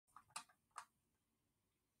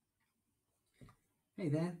Hey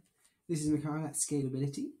there, this is Mikhail at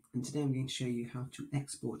Scalability, and today I'm going to show you how to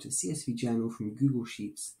export a CSV journal from Google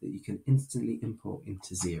Sheets that you can instantly import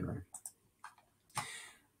into Xero.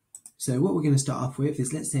 So what we're going to start off with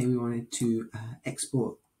is, let's say we wanted to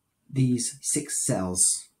export these 6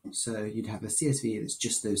 cells. So you'd have a CSV that's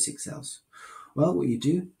just those 6 cells. Well, what you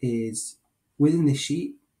do is, within this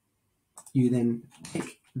sheet, you then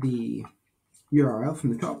pick the URL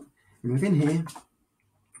from the top, and within here,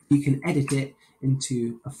 you can edit it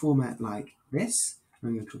into a format like this.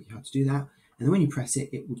 I'm going to talk you how to do that. And then when you press it,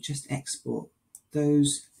 it will just export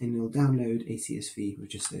those, and it'll download a CSV with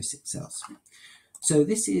just those 6 cells. So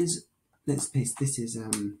this is, let's paste, this is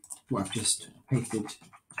what I've just pasted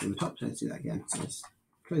on the top. So let's do that again. So let's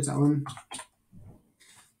close that one.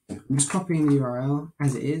 I'm just copying the URL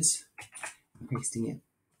as it is and pasting it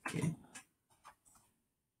here.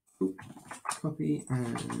 Ooh, copy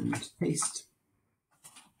and paste.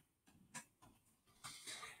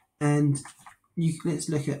 And let's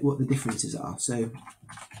look at what the differences are. So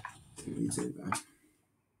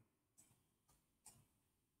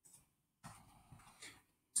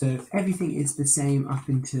everything is the same up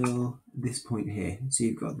until this point here. So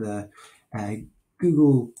you've got the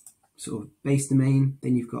Google sort of base domain,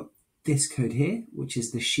 then you've got this code here, which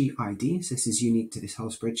is the sheet ID. So this is unique to this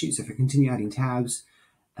whole spreadsheet. So if I continue adding tabs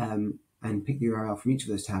and pick the URL from each of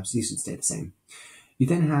those tabs, these would stay the same. You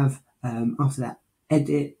then have, after that,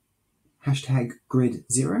 edit hashtag grid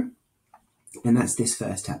 0, and that's this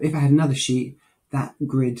first tab. If I had another sheet, that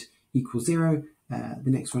grid equals 0, the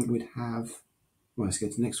next one would have, well, let's go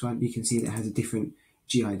to the next one. You can see that it has a different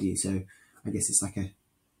GID, so I guess it's like a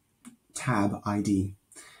tab ID.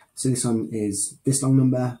 So this one is this long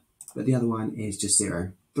number, but the other one is just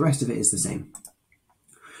 0. The rest of it is the same.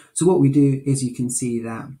 So what we do is, you can see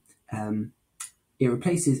that it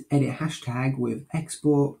replaces edit hashtag with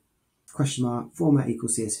export, question mark, format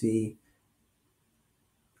equals CSV,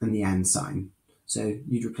 and the and sign. So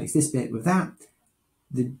you'd replace this bit with that.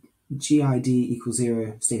 The GID equals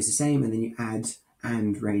 0 stays the same, and then you add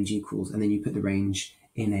and range equals, and then you put the range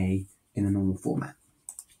in a normal format.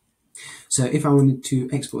 So if I wanted to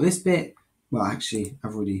export this bit, well, actually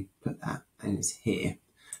I've already put that and it's here.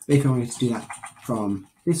 But if I wanted to do that from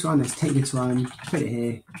this one, let's take this one, put it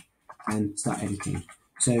here, and start editing.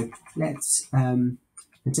 So let's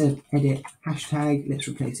instead of edit hashtag, let's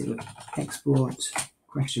replace it with export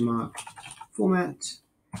question mark format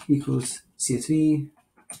equals CSV,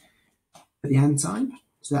 put the and sign.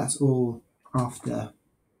 So that's all after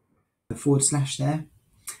the / there. And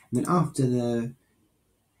then after the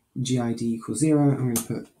GID equals 0, I'm going to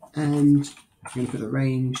put and, I'm going to put the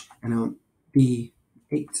range, and I want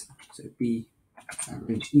B8. So B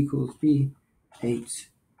range equals B8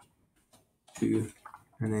 to,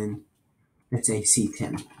 and then let's say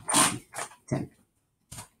C10. 10.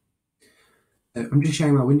 So I'm just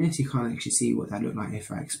showing my window, so you can't actually see what that looked like if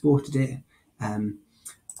I exported it.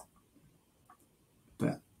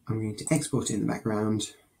 But I'm going to export it in the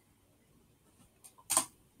background. I'm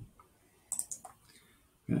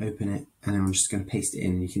going to open it, and I'm just going to paste it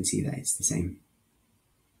in, and you can see that it's the same.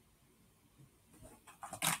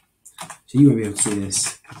 So you won't be able to see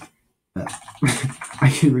this, but I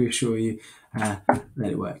can reassure you that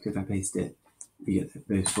it worked. If I paste it, you get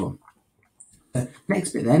those 4. The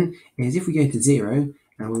next bit then is, if we go to Xero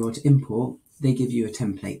and we want to import, they give you a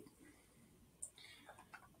template.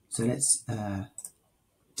 So let's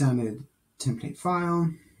download template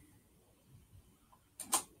file.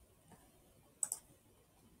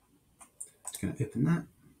 Just going to open that.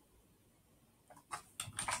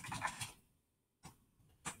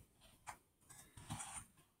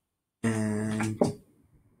 And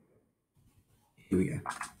here we go.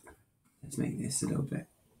 Let's make this a little bit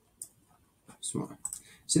smaller.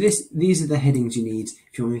 So these are the headings you need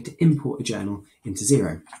if you want to import a journal into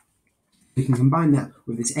Xero. You can combine that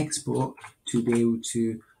with this export to be able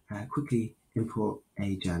to quickly import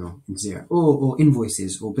a journal into Xero, or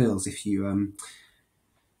invoices or bills if you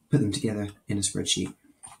put them together in a spreadsheet.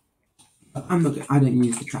 But I don't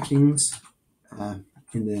use the trackings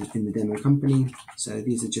in the demo company, so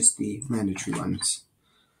these are just the mandatory ones.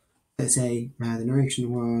 Let's say the narration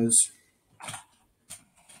was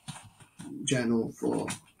journal for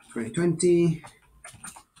 2020,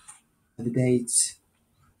 the date,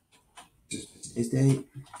 just today's date,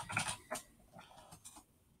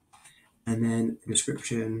 and then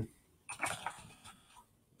description,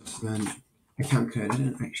 account code. I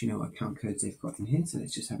don't actually know what account codes they've got in here, so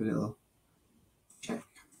let's just have a little check.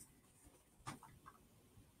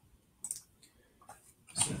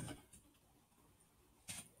 So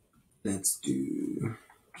let's do,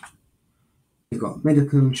 we've got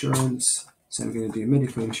medical insurance, So we're going to do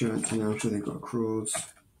medical insurance, and I'm sure they've got accruals.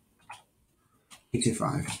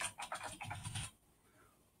 805.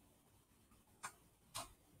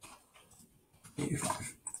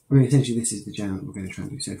 I mean, essentially, this is the journal that we're going to try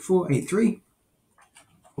and do. So 483,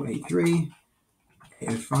 483,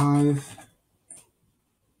 805.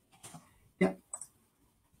 Yep.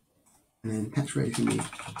 And then tax rate is going to be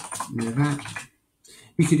no VAT.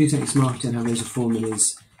 You could do something smarter and have those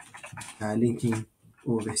formulas linking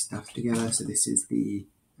all this stuff together. So this is the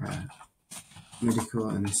medical,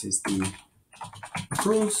 and this is the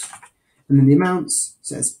accruals, and then the amounts.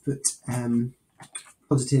 So let's put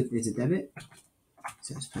positive is a debit.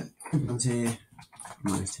 So let's put £10 here,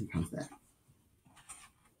 minus £10 there.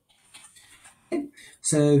 Okay.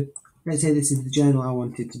 So let's say this is the journal I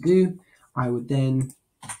wanted to do. I would then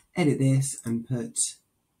edit this and put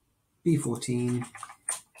B14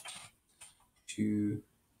 to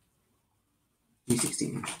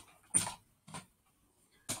B16.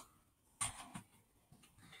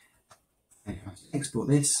 Okay, I'll export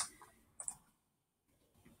this.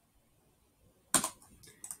 And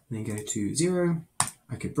then go to Xero.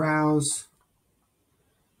 I could browse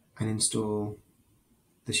and install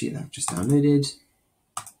the sheet that I've just downloaded.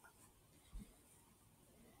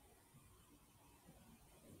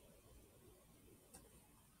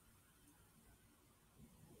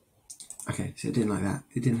 Okay, so it didn't like that.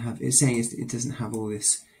 It didn't have, it's saying it doesn't have all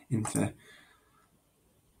this info. So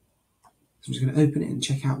I'm just going to open it and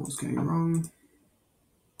check out what's going wrong.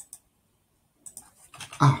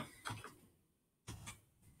 Ah.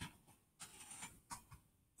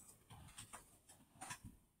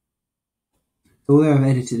 Although I've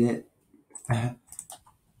edited it,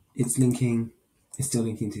 it's still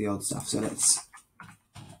linking to the old stuff. So let's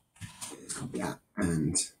copy that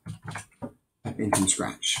and type in from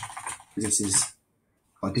scratch. This is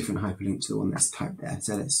got a different hyperlink to the one that's typed there.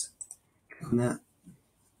 So let's click on that.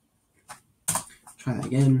 Try that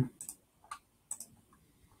again.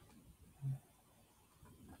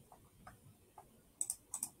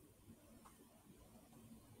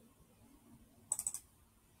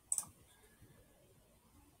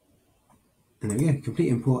 And there we go, complete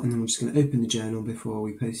import, and then we're just going to open the journal before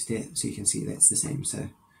we post it so you can see that it's the same. So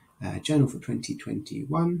journal for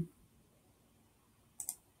 2021.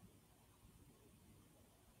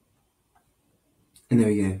 And there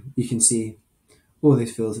we go, you can see all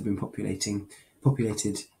those fields have been populated,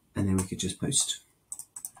 and then we could just post.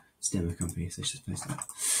 It's demo company, so let's just post that.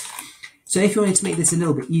 So if you wanted to make this a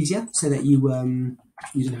little bit easier so that you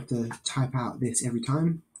you don't have to type out this every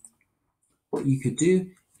time, what you could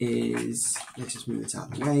do is, let's just move this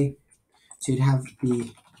out of the way. So you'd have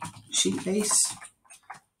the sheet base,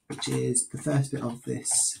 which is the first bit of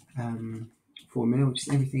this formula, which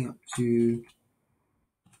is everything up to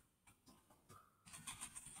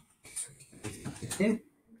here.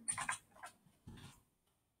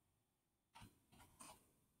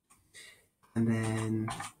 And then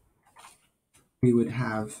we would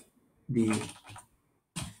have the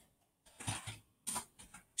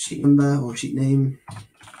sheet number or sheet name,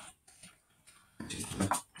 which is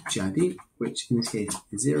the GID, which in this case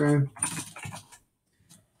is 0.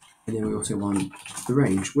 And then we also want the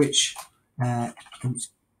range, which is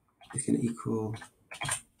going to equal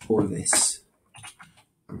all of this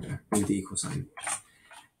with the equal sign.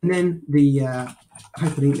 And then the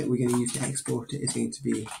hyperlink that we're going to use to export it is going to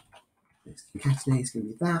be, let's concatenate, it's going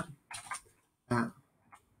to be that.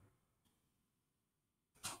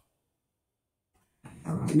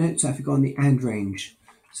 Alright, note, so I forgot on the and range.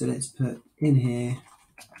 So let's put in here,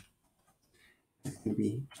 it's going to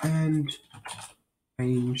be and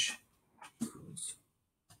range equals.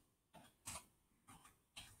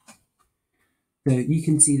 So you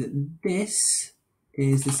can see that this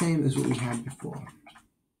is the same as what we had before.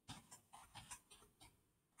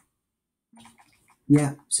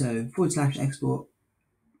 Yeah, so / export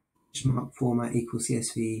mark format equals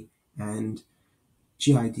CSV and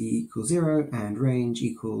GID equals 0 and range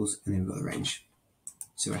equals, and then we've got the range.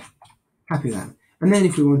 So we're happy with that. And then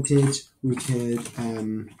if we wanted, we could,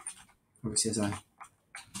 obviously as I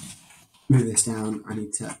move this down, I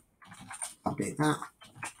need to update that.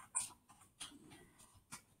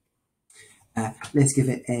 Let's give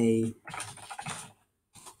it a,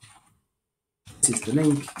 this is the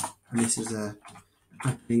link, and this is a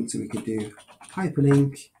hyperlink, so we could do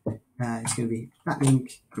hyperlink. It's going to be that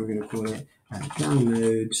link, and we're going to call it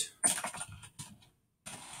download.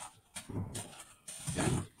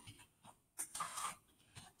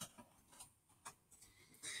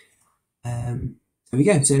 There we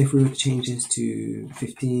go. So if we were to change this to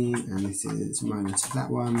 15, and this is minus that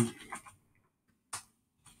one,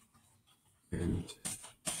 and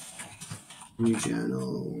new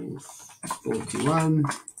journal 41.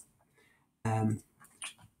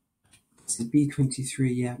 This is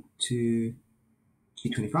B23, yeah, to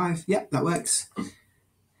G25. Yep, that works.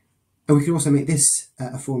 And we can also make this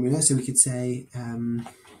a formula. So we could say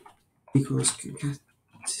equals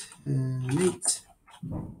concatenate,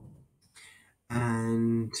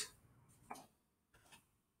 and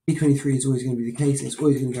B23 is always going to be the case. It's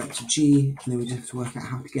always going to go up to G, and then we just have to work out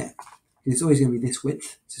how to get. It's always going to be this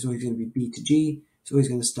width, so it's always going to be B to G. It's always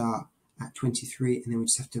going to start at 23, and then we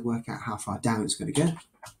just have to work out how far down it's going to go.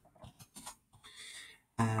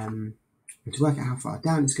 To work out how far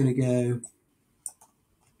down it's going to go,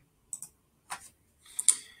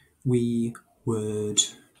 we would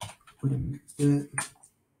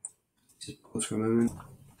just pause for a moment.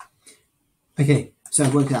 Okay, so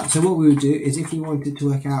I've worked it out. So what we would do is, if we wanted to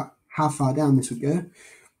work out how far down this would go,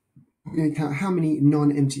 we're going to count how many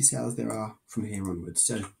non-empty cells there are from here onwards.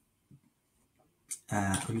 So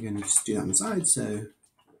I'm going to just do that on the side. So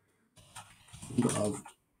number of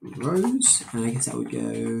rows, and I guess that would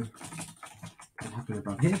go and happen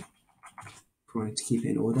above here. If we wanted to keep it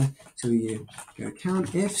in order, so we go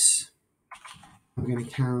count ifs. I'm going to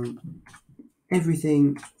count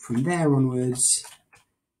everything from there onwards.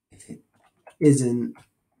 If it isn't,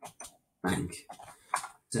 blank.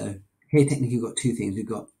 So here technically we've got two things. We've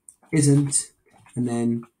got isn't, and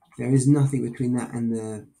then there is nothing between that and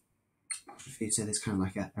the. So there's kind of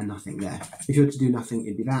like a nothing there. If you were to do nothing,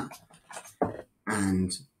 it'd be that,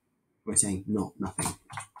 and we're saying not nothing.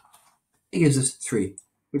 It gives us 3,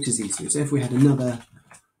 which is easy. So if we had another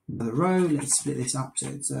row, let's split this up. So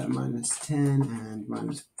it's minus 10 and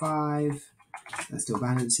minus 5. That still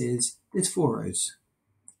balances. There's 4 rows.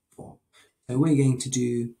 4. So we're going to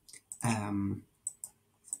do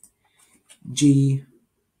G,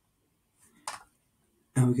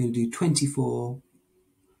 and we're going to do 24.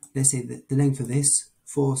 Let's say that the length of this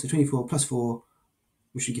 4. So 24 plus 4,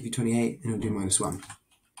 which should give you 28, and we'll do minus 1.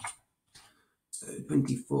 So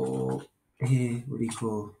 24 here will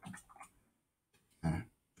equal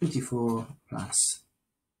 24 plus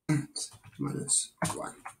that minus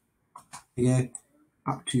 1. There you go,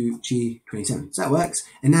 up to G27. So that works.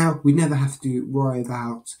 And now we never have to worry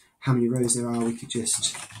about how many rows there are. We could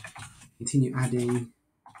just continue adding,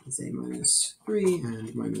 let's say minus 3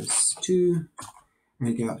 and minus 2,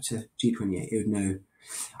 and go up to G28. It would know.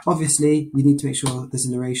 Obviously, you need to make sure there's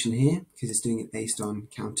a narration here, because it's doing it based on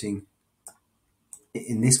counting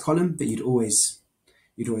in this column, but you'd always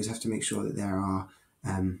have to make sure that there are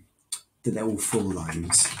that they're all full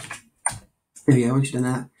lines. There we go. Once you've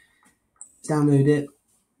done that, download it,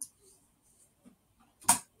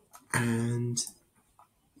 and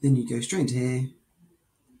then you go straight into here,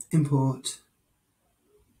 import,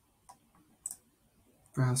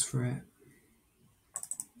 browse for it.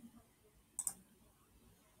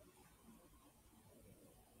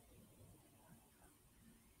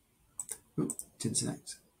 Oh, didn't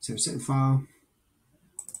select. So set the file,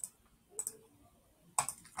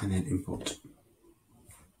 and then import.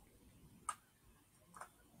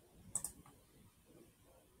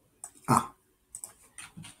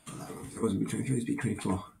 It wasn't B23, it was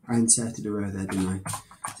B24. I inserted a row there, didn't I?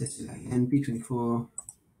 Let's do that again, B24,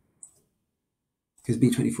 because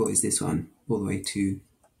B24 is this one, all the way to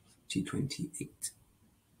G28.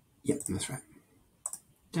 Yep, that's right.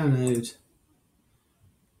 Download.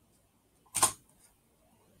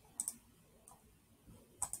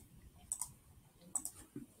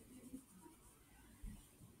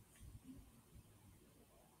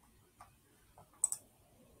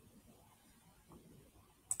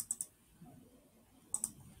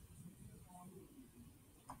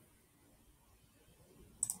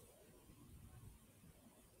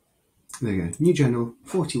 There you go, new journal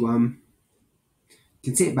 41. You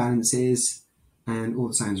can see it balances and all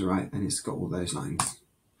the signs are right, and it's got all those lines.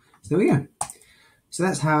 So there we go. So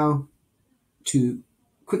that's how to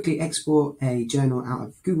quickly export a journal out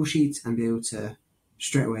of Google Sheets and be able to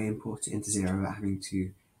straight away import it into Xero without having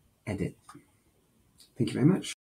to edit. Thank you very much.